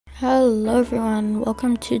Hello everyone,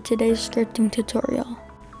 welcome to today's scripting tutorial.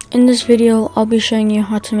 In this video, I'll be showing you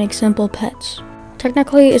how to make simple pets.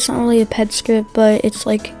 Technically, it's not really a pet script, but it's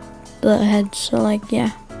like the head, so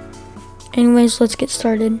yeah. Anyways, let's get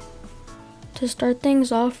started. To start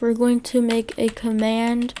things off, we're going to make a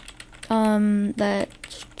command that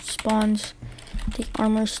spawns the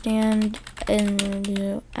armor stand and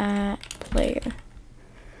do at player.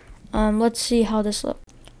 Let's see how this looks.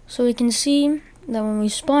 So we can see that when we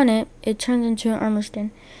spawn it, it turns into an armor stand.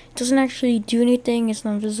 It doesn't actually do anything, it's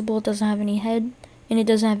not visible, it doesn't have any head, and it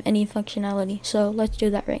doesn't have any functionality. So let's do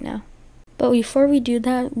that right now. But before we do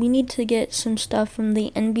that, we need to get some stuff from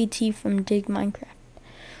the NBT from Dig Minecraft.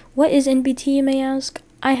 What is NBT, you may ask?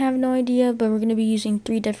 I have no idea, but we're going to be using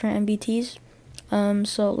 3 different NBTs.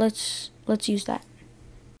 So let's use that.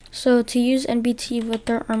 So to use NBT with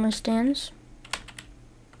our armor stands,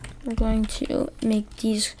 we're going to make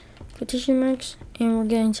these quotation marks, and we're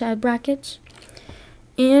going to add brackets,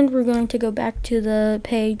 and we're going to go back to the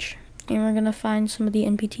page, and we're going to find some of the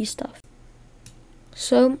NBT stuff.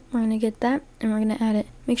 So we're going to get that, and we're going to add it.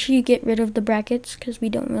 Make sure you get rid of the brackets because we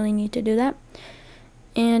don't really need to do that.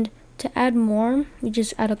 And to add more, we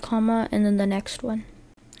just add a comma and then the next one.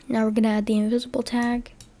 Now we're going to add the invisible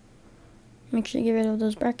tag. Make sure you get rid of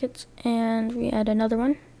those brackets, and we add another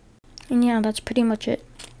one. And yeah, that's pretty much it.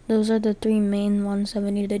 Those are the 3 main ones that we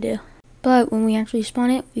need to do. But when we actually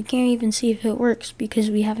spawn it, we can't even see if it works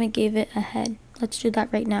because we haven't gave it a head. Let's do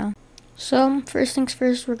that right now. So first things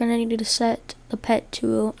first, we're going to need to set the pet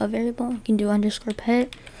to a variable. We can do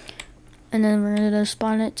 _pet, and then we're going to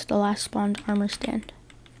spawn it to the last spawned armor stand.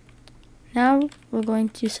 Now we're going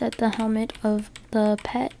to set the helmet of the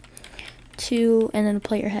pet to, and then the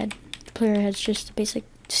player head. The player head's just a basic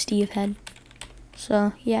Steve head.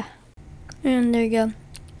 So yeah, and there you go.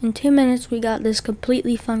 In 2 minutes, we got this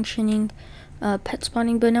completely functioning pet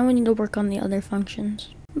spawning, but now we need to work on the other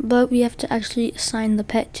functions. But we have to actually assign the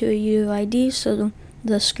pet to a UID so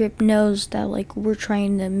the script knows that we're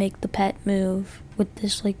trying to make the pet move with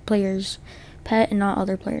this player's pet and not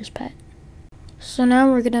other player's pet. So now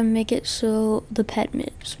we're gonna make it so the pet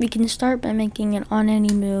moves. We can start by making an on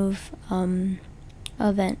any move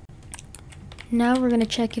event. Now we're gonna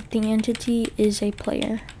check if the entity is a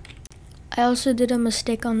player. I also did a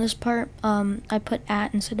mistake on this part. I put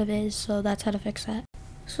at instead of is, so that's how to fix that.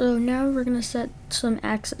 So now we're gonna set some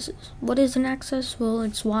accesses. What is an access? Well,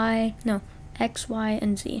 it's X, Y,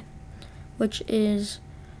 and Z, which is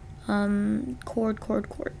chord,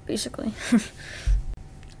 basically.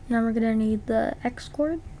 Now we're gonna need the X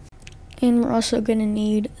chord, and we're also gonna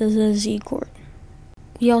need the Z chord.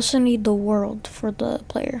 We also need the world for the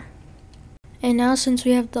player. And now since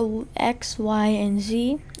we have the X, Y, and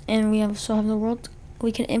Z, and we also have the world,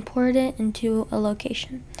 we can import it into a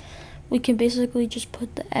location. We can basically just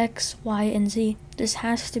put the X, Y, and Z. This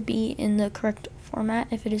has to be in the correct format.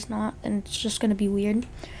 If it is not, then it's just going to be weird.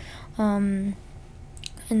 And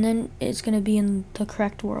then it's going to be in the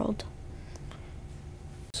correct world.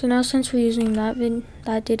 So now since we're using that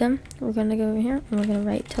data, we're going to go over here and we're going to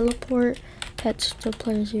write teleport pets to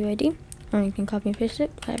player's UID, or you can copy and paste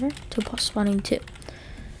it, whatever, to spawning 2.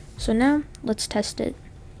 So now let's test it.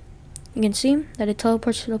 You can see that it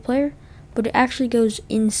teleports to the player, but it actually goes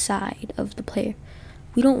inside of the player.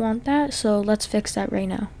 We don't want that, so let's fix that right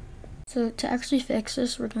now. So to actually fix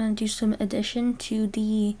this, we're going to do some addition to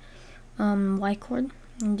the Y chord.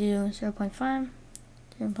 And do 0.5,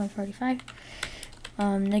 0.45,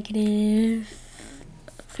 negative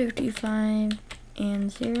 55,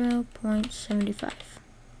 and 0.75.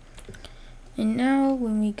 And now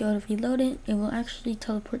when we go to reload it, it will actually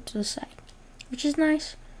teleport to the side, which is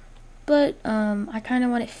nice. But I kind of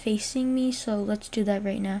want it facing me, so let's do that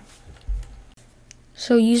right now.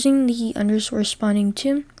 So using the underscore spawning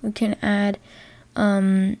 2, we can add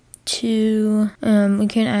the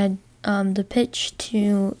pitch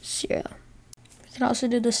to 0. We can also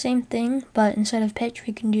do the same thing, but instead of pitch,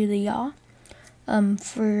 we can do the yaw.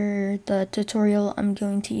 For the tutorial, I'm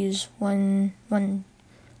going to use I'll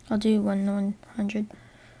do 100,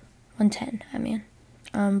 110. I mean,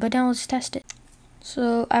 but now let's test it.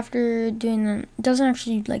 So after doing that, it doesn't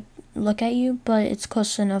actually look at you, but it's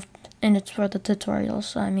close enough, and it's for the tutorial,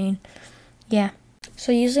 so I mean, yeah.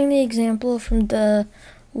 So using the example from the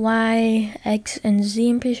Y, X, and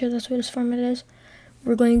Z, I'm pretty sure that's what this format is,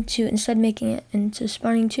 we're going to, instead of making it into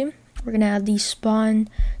spawning 2, we're going to add the spawn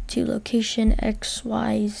to location X,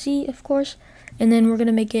 Y, Z, of course, and then we're going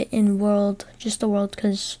to make it in world, just the world,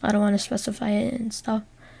 because I don't want to specify it and stuff.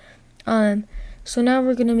 So now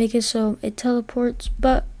we're going to make it so it teleports,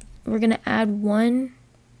 but we're going to add 1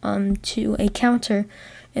 to a counter,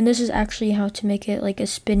 and this is actually how to make it like a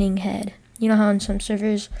spinning head. You know how on some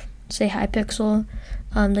servers, say Hypixel,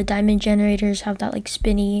 the diamond generators have that like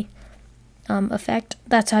spinny effect?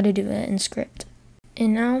 That's how to do it in Script.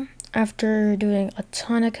 And now, after doing a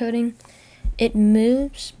ton of coding, it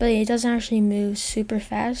moves, but it doesn't actually move super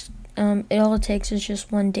fast. All it takes is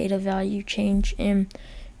just one data value change and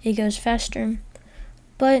it goes faster.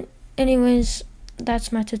 But anyways,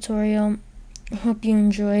 that's my tutorial. Hope you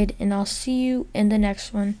enjoyed, and I'll see you in the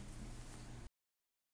next one.